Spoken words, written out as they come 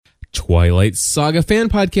Twilight Saga Fan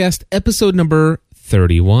Podcast, episode number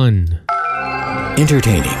 31.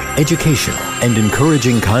 Entertaining, educational, and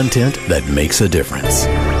encouraging content that makes a difference.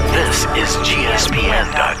 This is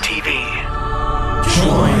GSPN.TV.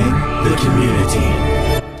 Join the community.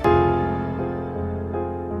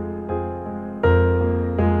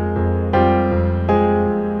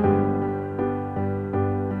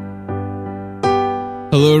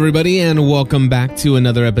 Hello, everybody, and welcome back to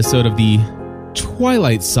another episode of the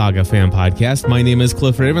Twilight Saga Fan Podcast. My name is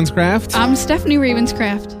Cliff Ravenscraft. I'm Stephanie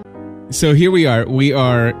Ravenscraft. So here we are. We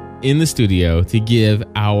are in the studio to give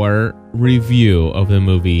our review of the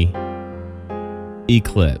movie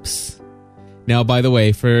Eclipse. Now, by the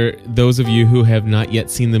way, for those of you who have not yet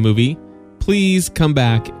seen the movie, please come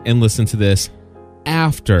back and listen to this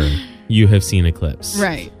after you have seen Eclipse.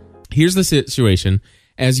 Right. Here's the situation.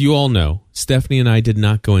 As you all know, Stephanie and I did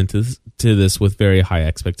not go into this with very high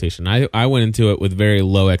expectation. I went into it with very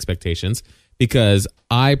low expectations because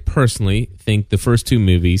I personally think the first two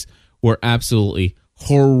movies were absolutely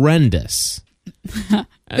horrendous.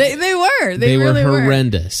 They were. They were really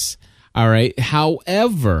horrendous. All right.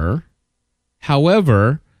 However,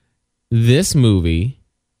 this movie,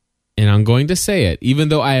 and I'm going to say it, even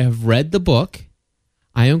though I have read the book,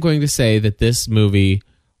 I am going to say that this movie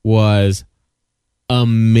was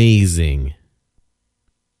amazing,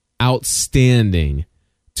 outstanding,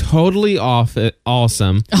 totally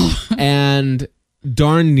awesome, and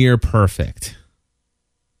darn near perfect.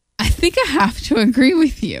 I think I have to agree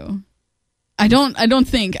with you. I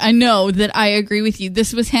know that I agree with you.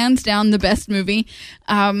 This was hands down the best movie.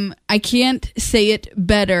 I can't say it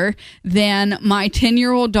better than my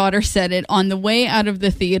 10-year-old daughter said it on the way out of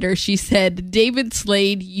the theater. She said, "David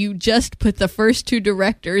Slade, you just put the first two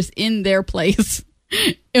directors in their place."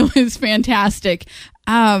 It was fantastic.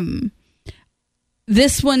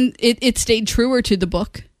 This one, it stayed truer to the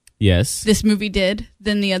book. Yes. This movie did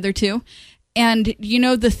than the other two. And, you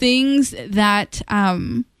know, the things that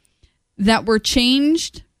that were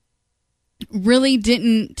changed really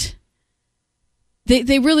didn't...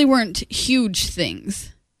 They really weren't huge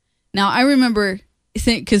things. Now, I remember,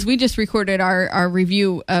 because we just recorded our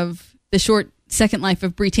review of the short Second Life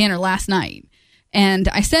of Bree Tanner last night. And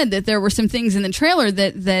I said that there were some things in the trailer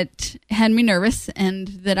that had me nervous and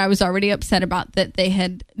that I was already upset about that they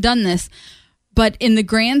had done this. But in the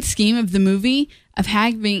grand scheme of the movie, of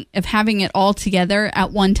having it all together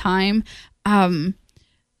at one time,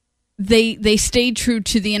 they stayed true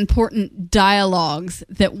to the important dialogues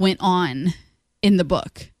that went on in the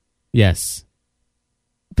book. Yes.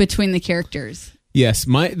 Between the characters. Yes.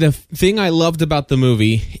 The thing I loved about the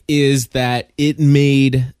movie is that it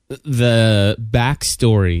made the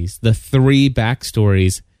backstories, the three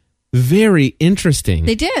backstories, very interesting.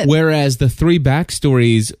 They did. Whereas the three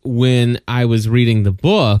backstories when I was reading the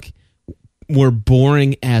book were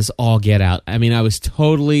boring as all get out. I mean, I was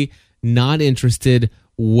totally not interested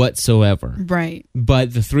whatsoever. Right.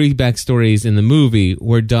 But the three backstories in the movie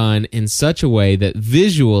were done in such a way that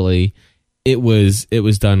visually it was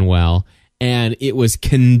done well, and it was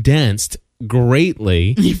condensed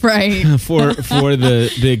greatly right for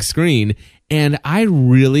the big screen, and I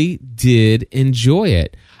really did enjoy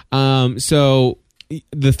it. So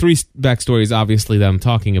the three backstories obviously that I'm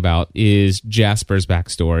talking about is Jasper's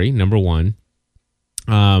backstory, number one.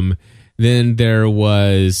 Then there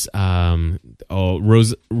was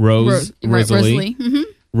Rosalie. Mm-hmm.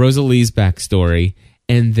 Rosalie's backstory,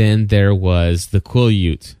 and then there was the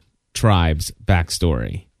Quileute tribe's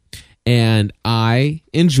backstory. And I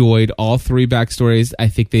enjoyed all three backstories. I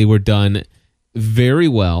think they were done very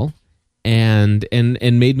well and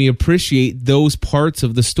made me appreciate those parts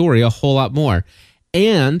of the story a whole lot more.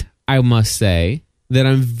 And I must say that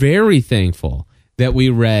I'm very thankful that we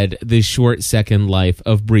read The Short Second Life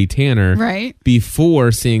of Bree Tanner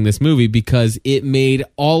before seeing this movie, because it made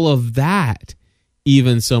all of that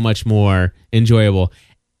even so much more enjoyable.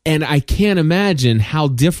 And I can't imagine how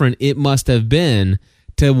different it must have been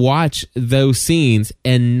to watch those scenes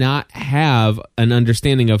and not have an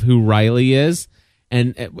understanding of who Riley is,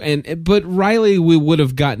 but Riley, we would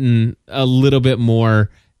have gotten a little bit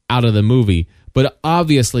more out of the movie. But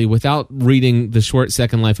obviously, without reading The Short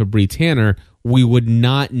Second Life of Bree Tanner, we would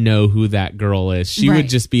not know who that girl is. She would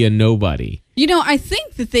just be a nobody. You know, I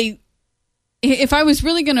think that if I was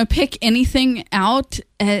really going to pick anything out,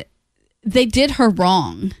 they did her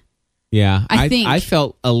wrong. Yeah, I think I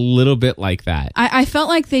felt a little bit like that. I felt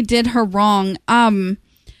like they did her wrong.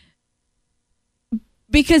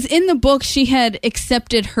 Because in the book, she had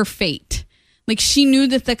accepted her fate. Like, she knew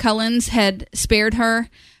that the Cullens had spared her.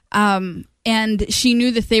 and she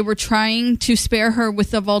knew that they were trying to spare her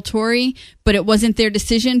with the Volturi, but it wasn't their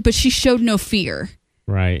decision. But she showed no fear.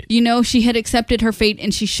 Right. You know, she had accepted her fate,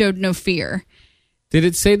 and she showed no fear. Did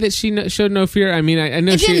it say that she showed no fear? I mean, I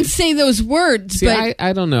know it didn't say those words. See, but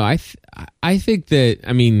I don't know. I think that,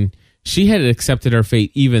 I mean, she had accepted her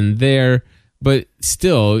fate even there, but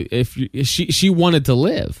still, if she wanted to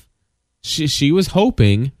live, she was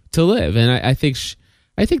hoping to live, and I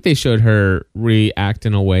think they showed her react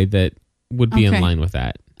in a way that would be in line with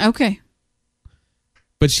that. Okay.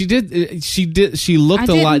 But she looked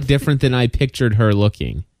a lot different than I pictured her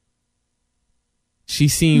looking. She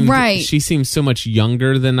seemed so much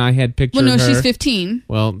younger than I had pictured her. Well, no, she's 15.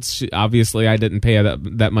 Well, obviously I didn't pay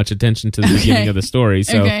that much attention to the beginning of the story,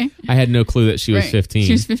 so I had no clue that she was 15.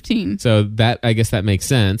 She was 15. So I guess that makes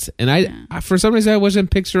sense. And I for some reason I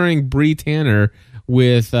wasn't picturing Bree Tanner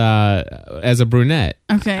with as a brunette.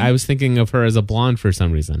 Okay. I was thinking of her as a blonde for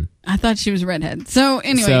some reason. I thought she was redhead. So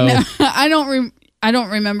anyway, no, I don't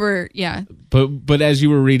remember. Yeah. But as you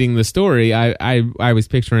were reading the story, I was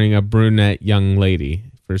picturing a brunette young lady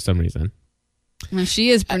for some reason. Well, she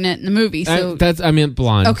is brunette in the movie, so I meant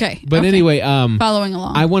blonde. Okay. But anyway, following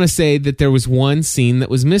along. I want to say that there was one scene that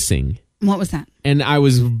was missing. What was that? And I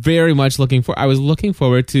was very much looking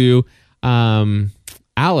forward to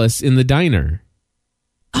Alice in the diner.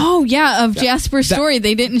 Oh yeah, of Jasper's story.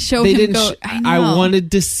 They didn't show him go. I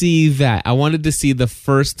wanted to see that. I wanted to see the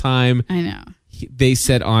first time. I know. They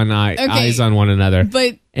set eyes on one another,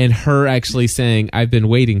 and her actually saying, "I've been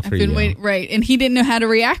waiting for you." Right, and he didn't know how to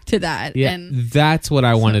react to that. Yeah, and that's what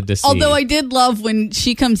I wanted to see. Although I did love when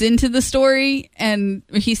she comes into the story and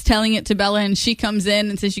he's telling it to Bella, and she comes in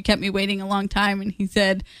and says, "You kept me waiting a long time," and he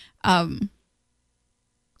said, "I'm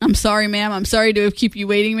sorry, ma'am. I'm sorry to have kept you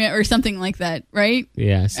waiting, ma'am," or something like that. Right?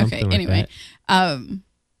 Yeah. Something like anyway, that.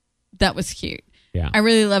 That was cute. Yeah, I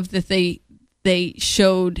really loved that they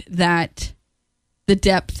showed that. The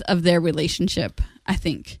depth of their relationship, I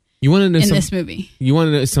think. You want to know in this movie? You want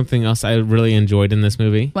to know something else I really enjoyed in this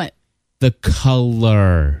movie? What? The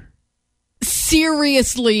color.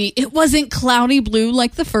 Seriously, it wasn't cloudy blue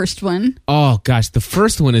like the first one. Oh gosh, the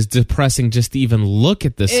first one is depressing just to even look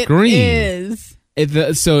at the screen. It is. It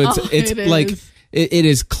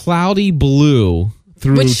is cloudy blue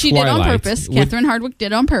through which she Twilight. Did on purpose. Catherine Hardwicke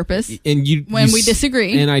did on purpose. And we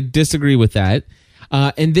disagree, and I disagree with that.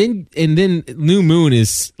 And then New Moon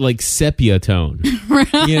is like sepia tone.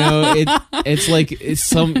 You know, it's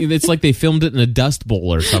like they filmed it in a Dust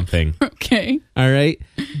Bowl or something. Okay. All right.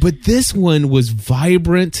 But this one was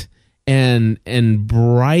vibrant and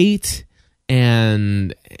bright,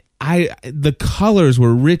 and the colors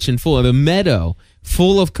were rich and full. The meadow,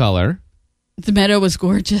 full of color. The meadow was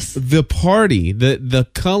gorgeous. The party, the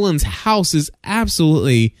Cullens house is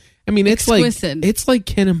absolutely. I mean, it's like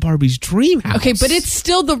Ken and Barbie's dream house. Okay, but it's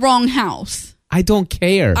still the wrong house. I don't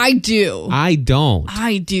care. I do. I don't.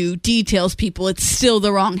 I do. Details, people. It's still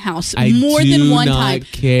the wrong house. I do not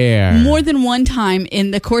care. More than one time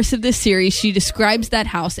in the course of this series, she describes that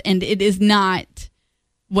house, and it is not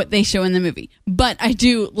what they show in the movie. But I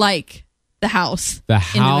do like the house. The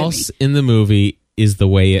house in the movie is the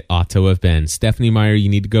way it ought to have been. Stephanie Meyer, you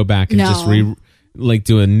need to go back and just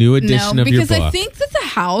do a new edition of your book. Because I think that the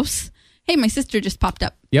house... Hey, my sister just popped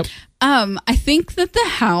up. Yep. I think that the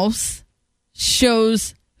house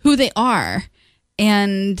shows who they are,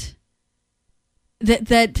 and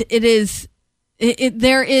that it is...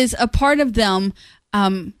 there is a part of them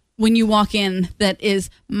when you walk in that is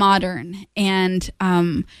modern and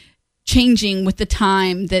changing with the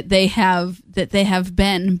time that they have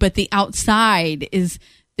been, but the outside is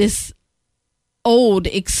this old,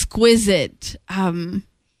 exquisite,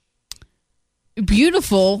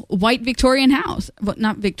 beautiful white Victorian house. Well,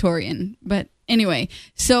 not Victorian, but anyway.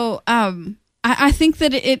 So I think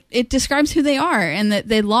that it describes who they are, and that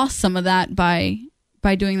they lost some of that by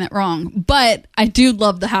doing that wrong. But I do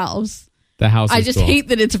love the house. The house. I just hate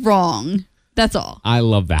that it's wrong. That's all. I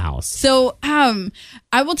love the house. So,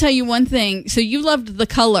 I will tell you one thing. So you loved the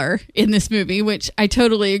color in this movie, which I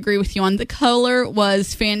totally agree with you on. The color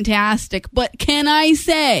was fantastic. But can I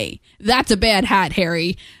say, that's a bad hat,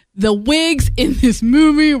 Harry. The wigs in this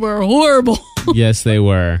movie were horrible. Yes, they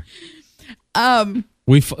were.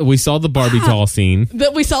 We saw the Barbie doll scene.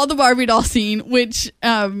 We saw the Barbie doll scene, which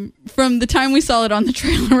from the time we saw it on the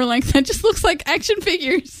trailer, we're like, that just looks like action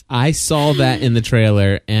figures. I saw that in the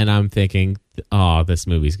trailer, and I'm thinking, oh, this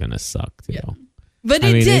movie's going to suck, too. Yeah. But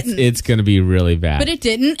I mean, didn't. It's going to be really bad. But it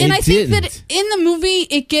didn't. And It I think didn't. that in the movie,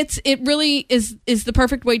 it really is the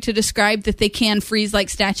perfect way to describe that they can freeze like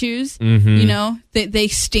statues. Mm-hmm. You know, they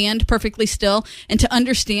stand perfectly still, and to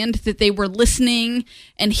understand that they were listening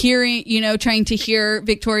and hearing, you know, trying to hear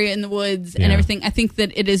Victoria in the woods and Yeah. everything. I think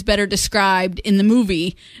that it is better described in the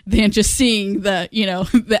movie than just seeing the, you know,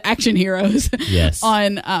 the action heroes Yes.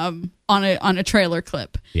 on a trailer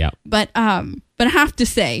clip. Yeah. But I have to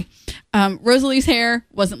say, Rosalie's hair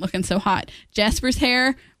wasn't looking so hot. Jasper's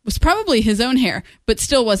hair was probably his own hair, but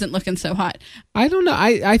still wasn't looking so hot. I don't know.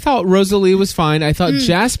 I thought Rosalie was fine. I thought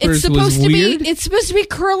Jasper's was weird. It's supposed to be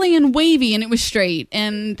curly and wavy, and it was straight,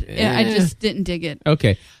 and I just didn't dig it.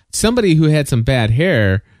 Okay. Somebody who had some bad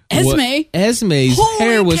hair. Esme. Esme's Holy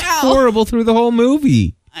hair was cow. horrible through the whole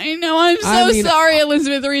movie. I know. I'm so I mean, sorry,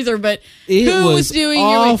 Elizabeth Reeser, but It who was was doing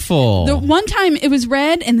awful. The one time it was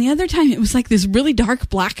red, and the other time it was like this really dark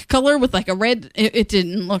black color with like a red. It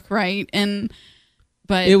didn't look right,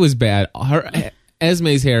 but It was bad.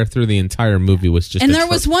 Esme's hair through the entire movie was just and a there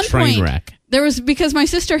was one train point wreck. there was, because my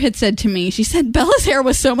sister had said to me, she said Bella's hair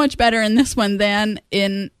was so much better in this one than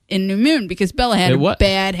in New Moon, because Bella had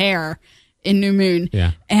bad hair in New Moon,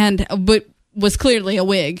 Yeah. but was clearly a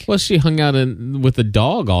wig. Well, she hung out with the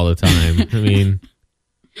dog all the time. I mean,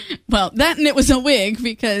 Well, that, and it was a wig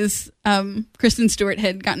because Kristen Stewart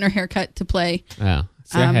had gotten her hair cut to play oh,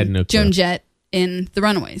 see, I had no clue. Joan Jett in The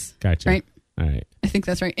Runaways. Gotcha. Right? All right. I think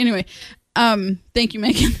that's right. Anyway, thank you,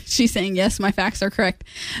 Megan. She's saying, yes, my facts are correct.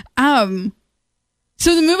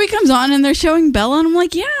 So the movie comes on and they're showing Bella, and I'm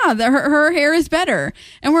like, yeah, her hair is better.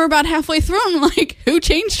 And we're about halfway through, and I'm like, who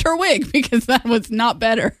changed her wig? Because that was not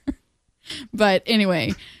better. But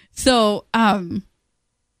anyway, so the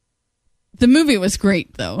movie was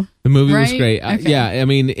great, though. The movie was Right? great. Okay. Yeah, I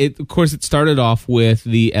mean, of course, it started off with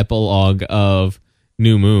the epilogue of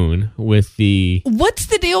New Moon with the. What's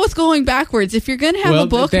the deal with going backwards? If you're going to have Well, a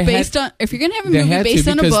book they based had- on, if you're going to have a They movie had based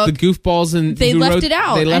to on a because book, the goofballs and they who left wrote- it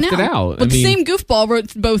out. They left I know. it out. But I the mean, same goofball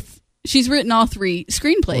wrote both. She's written all 3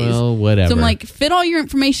 screenplays. Well, whatever. So I'm like, fit all your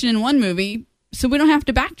information in one movie, so we don't have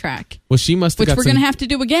to backtrack. Well, she must have Which got we're some. going to have to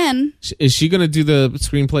do again. Is she going to do the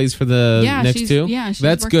screenplays for the Yeah, next she's- 2? yeah, she's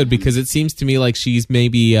that's working good on because it seems to me like she's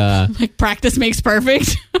maybe. Like practice makes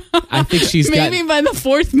perfect. I think she's got. Maybe by the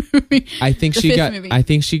 4th movie. I think the she 5th got. movie. I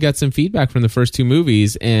think she got some feedback from the first 2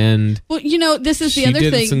 movies, and Well, you know, this is the she other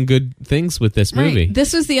did thing. some good things with this movie. Right.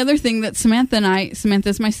 This was the other thing that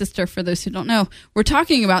Samantha's my sister, for those who don't know, we're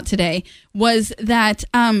talking about today, was that,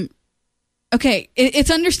 okay,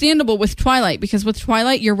 it's understandable with Twilight, because with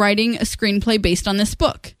Twilight, you're writing a screenplay based on this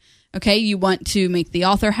book. Okay, you want to make the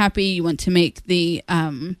author happy, you want to make the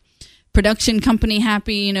production company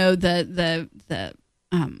happy, you know, the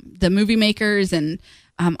movie makers, and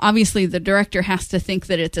obviously the director has to think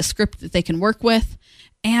that it's a script that they can work with.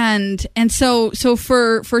 And so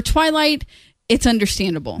for Twilight, it's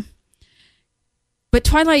understandable. But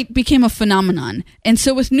Twilight became a phenomenon. And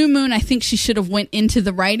so with New Moon, I think she should have went into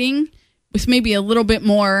the writing with maybe a little bit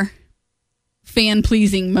more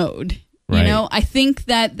fan-pleasing mode. You Right. know, I think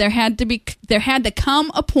that there had to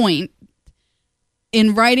come a point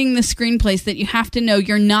in writing the screenplays that you have to know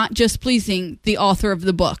you're not just pleasing the author of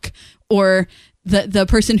the book or the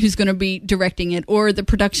person who's going to be directing it or the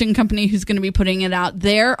production company who's going to be putting it out.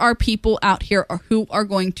 There are people out here who are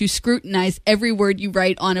going to scrutinize every word you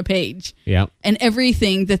write on a page. Yeah. And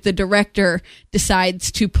everything that the director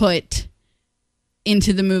decides to put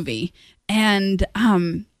into the movie. And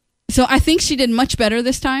so I think she did much better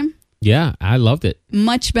this time. Yeah, I loved it.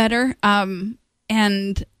 Much better. And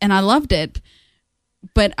I loved it.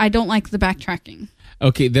 But I don't like the backtracking.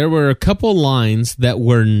 Okay, there were a couple lines that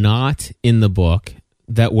were not in the book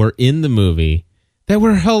that were in the movie that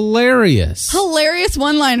were hilarious. Hilarious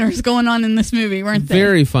one-liners going on in this movie, weren't they?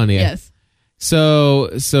 Very funny. Yes. So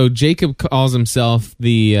Jacob calls himself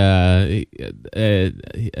the A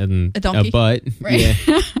donkey? a butt. Right.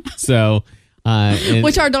 Yeah. So and-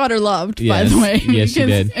 Which our daughter loved, by Yes. the way. Yes, she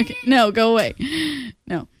did. Okay, no, go away.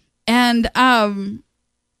 No. And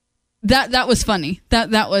that was funny.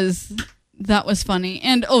 That was funny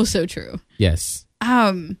and oh so true. yes.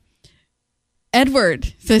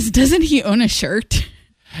 Edward says, doesn't he own a shirt?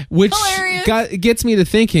 Which Hilarious. gets me to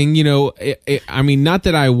thinking, you know, I mean, not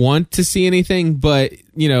that I want to see anything, but,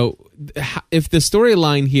 you know, if the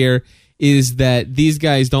storyline here is that these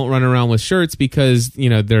guys don't run around with shirts because, you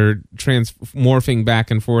know, they're morphing back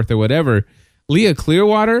and forth or whatever, Leah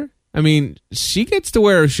Clearwater, I mean, she gets to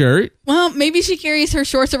wear a shirt. Well, maybe she carries her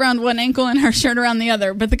shorts around one ankle and her shirt around the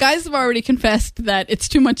other, but the guys have already confessed that it's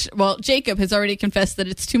too much. Well, Jacob has already confessed that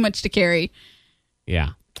it's too much to carry.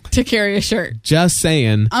 Yeah. to carry a shirt. Just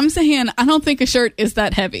saying. I'm saying I don't think a shirt is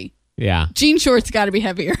that heavy. Yeah. Jean shorts got to be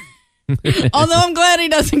heavier. Although I'm glad he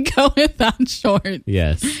doesn't go without shorts.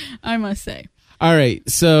 Yes. I must say. All right.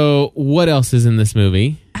 So what else is in this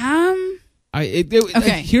movie?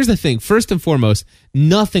 Okay. Here's the thing. First and foremost,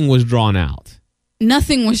 nothing was drawn out.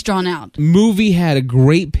 Nothing was drawn out. Movie had a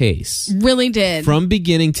great pace. Really did. From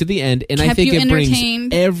beginning to the end. And Kept I think you it brings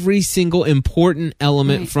entertained. every single important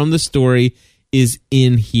element Right. from the story is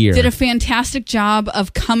in here. Did a fantastic job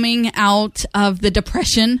of coming out of the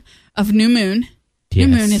depression of New Moon. Yes.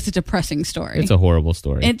 New Moon is a depressing story. It's a horrible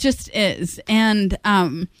story. It just is. And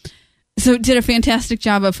so it did a fantastic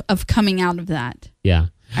job of coming out of that. Yeah.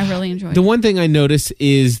 I really enjoyed The it. one thing I noticed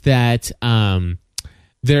is that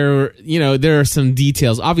there are some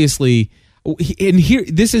details. Obviously, and here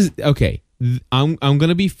this is okay. I'm going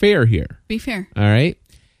to be fair here. Be fair. All right.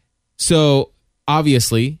 So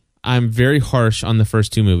obviously, I'm very harsh on the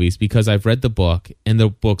first two movies because I've read the book and the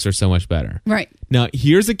books are so much better. Right. Now,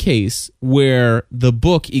 here's a case where the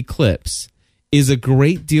book Eclipse is a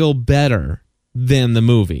great deal better than the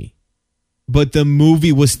movie. But the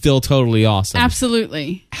movie was still totally awesome.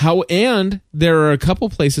 Absolutely. And there are a couple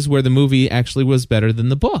places where the movie actually was better than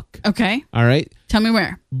the book. Okay. All right. Tell me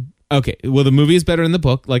where. Okay. Well, the movie is better than the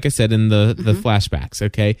book, like I said in the flashbacks.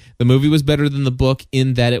 Okay. The movie was better than the book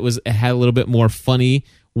in that it had a little bit more funny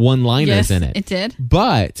one-liners Yes, in it. it did.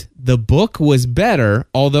 But the book was better,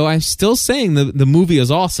 although I'm still saying the movie is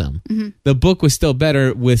awesome. Mm-hmm. The book was still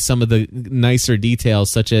better with some of the nicer details,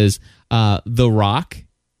 such as the rock.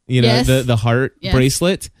 Yes. The heart Yes.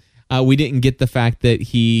 bracelet. We didn't get the fact that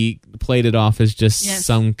he played it off as just Yes.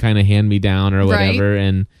 some kind of hand-me-down or whatever.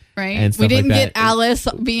 And Right. and stuff We didn't like get that. Alice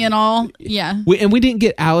being all, yeah. We didn't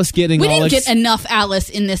get Alice getting We all didn't get enough Alice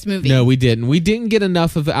in this movie. No, we didn't. We didn't get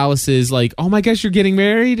enough of Alice's like, oh my gosh, you're getting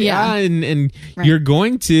married? Yeah. And Right. you're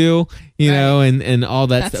going to, know, and all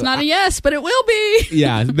that That's stuff. not a yes, but it will be.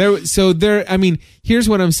 Yeah. I mean, here's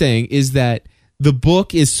what I'm saying is that the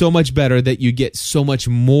book is so much better that you get so much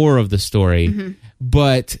more of the story, Mm-hmm.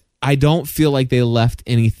 but I don't feel like they left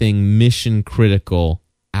anything mission critical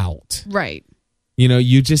out. Right.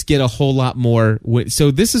 You just get a whole lot more.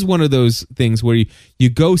 So this is one of those things where you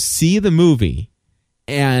go see the movie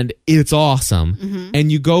and it's awesome, Mm-hmm.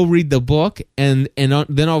 and you go read the book and then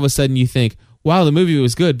all of a sudden you think, wow, the movie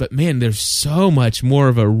was good, but man, there's so much more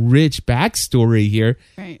of a rich backstory here.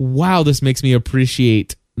 Right. Wow, this makes me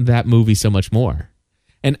appreciate that movie so much more.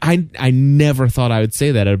 And I never thought I would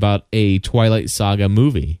say that about a Twilight Saga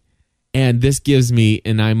movie. And this gives me,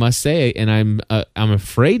 and I must say, and I'm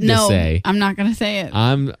afraid to say, I'm not going to say it.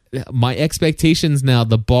 my expectations now.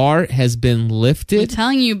 The bar has been I'm lifted.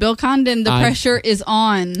 telling you, Bill Condon, the pressure is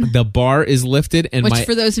on. The bar is lifted, and Which,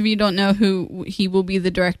 for those of you who don't know, who he will be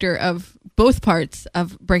the director of both parts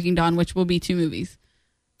of Breaking Dawn, which will be 2 movies.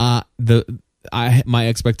 my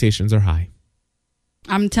expectations are high.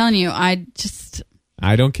 I'm telling you, I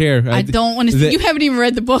don't care. I don't want to. You haven't even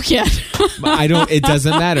read the book yet. I don't. It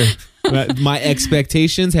doesn't matter. My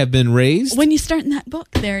expectations have been raised. When you start in that book,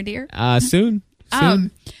 there, dear. Soon.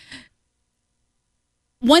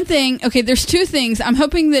 One thing. Okay, there's 2 things. I'm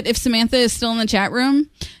hoping that if Samantha is still in the chat room,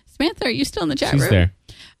 Samantha, are you still in the chat She's room? there.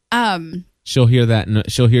 She'll hear that.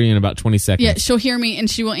 She'll hear you in about 20 seconds. Yeah, she'll hear me and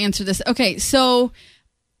she will answer this. Okay, so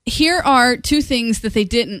here are 2 things that they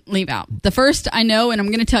didn't leave out. The first, I know, and I'm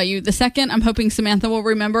going to tell you. The second, I'm hoping Samantha will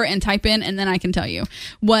remember and type in, and then I can tell you,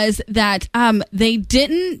 was that they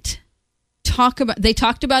didn't talk about. They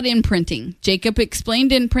talked about imprinting. Jacob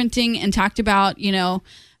explained imprinting and talked about,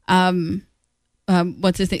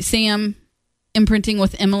 what's his name, Sam imprinting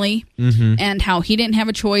with Emily, and how he didn't have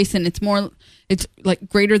a choice, and it's like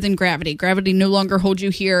greater than gravity. Gravity no longer holds you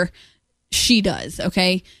here. She does.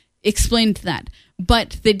 Okay, explained that.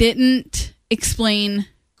 But they didn't explain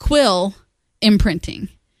Quill imprinting.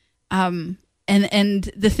 And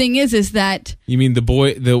the thing is that You mean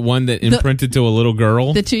the one that imprinted to a little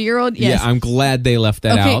girl? the 2-year-old, yes. Yeah, I'm glad they left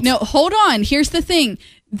that Okay, out. no, hold on. Here's the thing.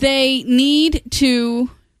 They need to.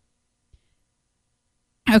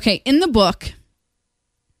 Okay, in the book,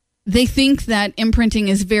 they think that imprinting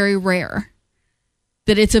is very rare.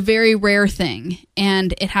 That it's a very rare thing,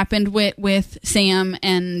 and it happened with Sam,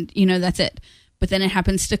 and that's it. But then it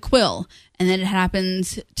happens to Quill, and then it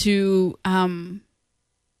happens to who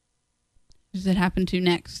does it happen to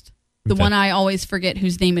next? The Okay. one I always forget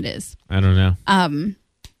whose name it is. I don't know.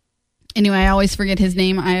 Anyway, I always forget his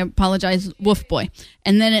name. I apologize, Wolf Boy.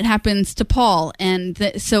 And then it happens to Paul,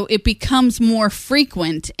 and so it becomes more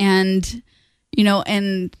frequent, and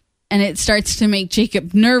and it starts to make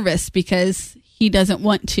Jacob nervous because he doesn't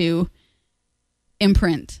want to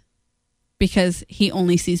imprint. because he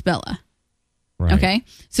only sees Bella. Right. Okay,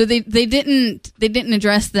 so they didn't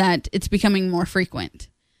address that it's becoming more frequent,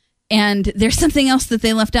 and there's something else that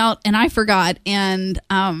they left out, and I forgot, and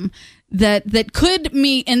that could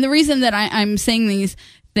mean, and the reason that I'm saying these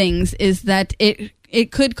things is that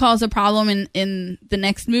it could cause a problem in the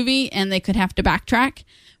next movie, and they could have to backtrack,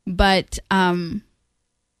 but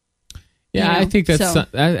I think that's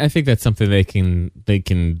something they can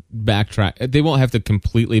backtrack. They won't have to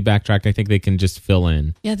completely backtrack. I think they can just fill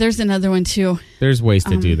in. Yeah, there's another one too. There's ways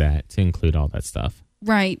to do that, to include all that stuff.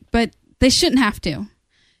 Right, but they shouldn't have to.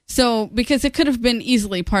 So, because it could have been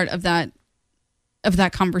easily part of that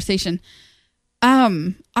conversation.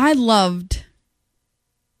 I loved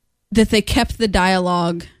that they kept the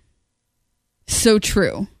dialogue so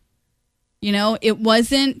true. You know, it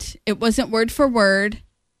wasn't word for word.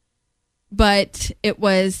 But it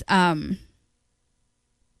was,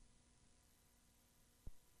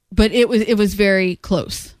 it was very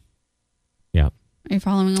close. Yeah. Are you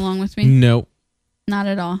following along with me? No, not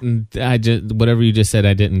at all. I just, whatever you just said,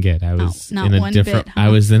 I didn't get. I was not in a one different. bit, huh? I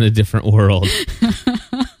was in a different world.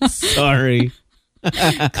 Sorry.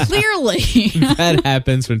 Clearly, that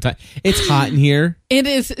happens from time. It's hot in here. It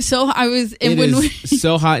is so.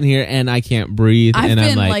 So hot in here, and I can't breathe. I've and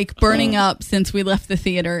been I'm like burning up since we left the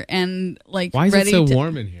theater, and like why is ready it so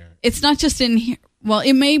warm in here? It's not just in here. Well,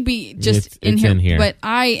 it may be just it's in here, but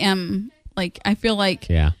I am like I feel like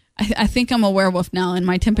I think I'm a werewolf now, and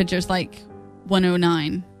my temperature's like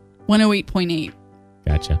 109, 108.8.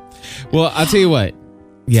 Gotcha. Well, I'll tell you what.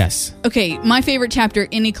 Yes. Okay, my favorite chapter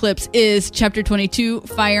in Eclipse is chapter 22,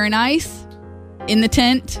 Fire and Ice. In the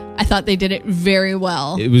tent, I thought they did it very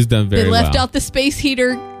well. It was done very well. They left out the space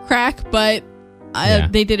heater crack, but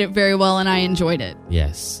they did it very well, and I enjoyed it.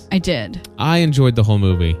 Yes. I did. I enjoyed the whole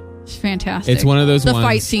movie. It's fantastic. It's one of those The ones.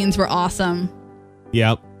 fight scenes were awesome.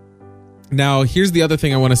 Yep. Now, here's the other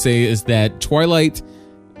thing I want to say is that Twilight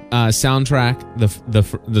soundtrack,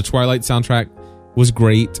 the Twilight soundtrack was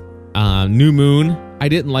great. New Moon, I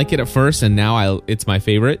didn't like it at first, and now it's my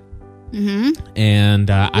favorite. Mm-hmm. And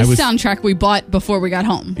soundtrack we bought before we got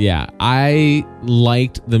home. Yeah, I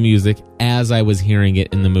liked the music as I was hearing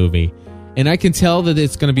it in the movie. And I can tell that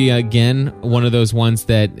it's going to be, again, one of those ones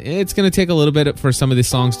that it's going to take a little bit for some of these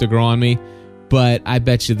songs to grow on me. But I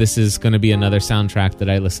bet you this is going to be another soundtrack that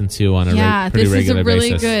I listen to on a pretty regular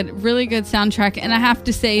basis. Yeah, this is a really good soundtrack. And I have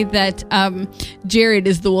to say that Jared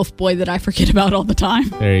is the wolf boy that I forget about all the time.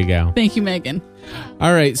 There you go. Thank you, Megan.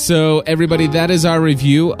 All right, so everybody, that is our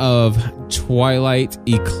review of Twilight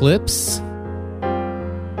Eclipse.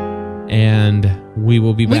 And we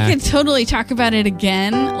will be back. We could totally talk about it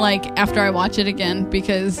again, like after I watch it again,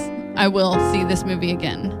 because I will see this movie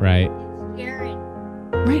again. Right.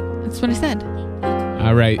 Right, that's what I said.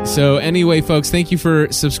 All right. So anyway, folks, thank you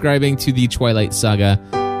for subscribing to the Twilight Saga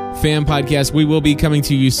fan podcast. We will be coming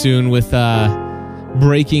to you soon with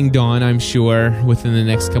Breaking Dawn, I'm sure, within the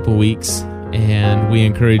next couple weeks. And we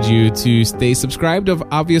encourage you to stay subscribed,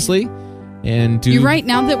 obviously. And You're right.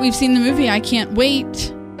 Now that we've seen the movie, I can't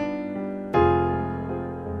wait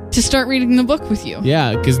to start reading the book with you.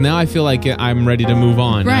 Yeah, because now I feel like I'm ready to move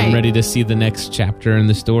on. Right. I'm ready to see the next chapter in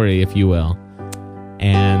the story, if you will.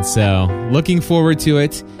 And so, looking forward to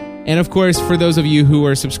it. And of course, for those of you who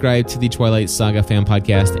are subscribed to the Twilight Saga fan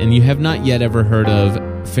podcast and you have not yet ever heard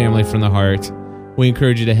of Family from the Heart, we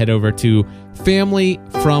encourage you to head over to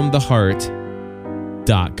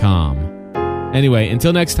familyfromtheheart.com. Anyway,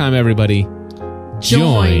 until next time, everybody,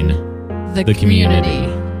 join the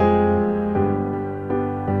community.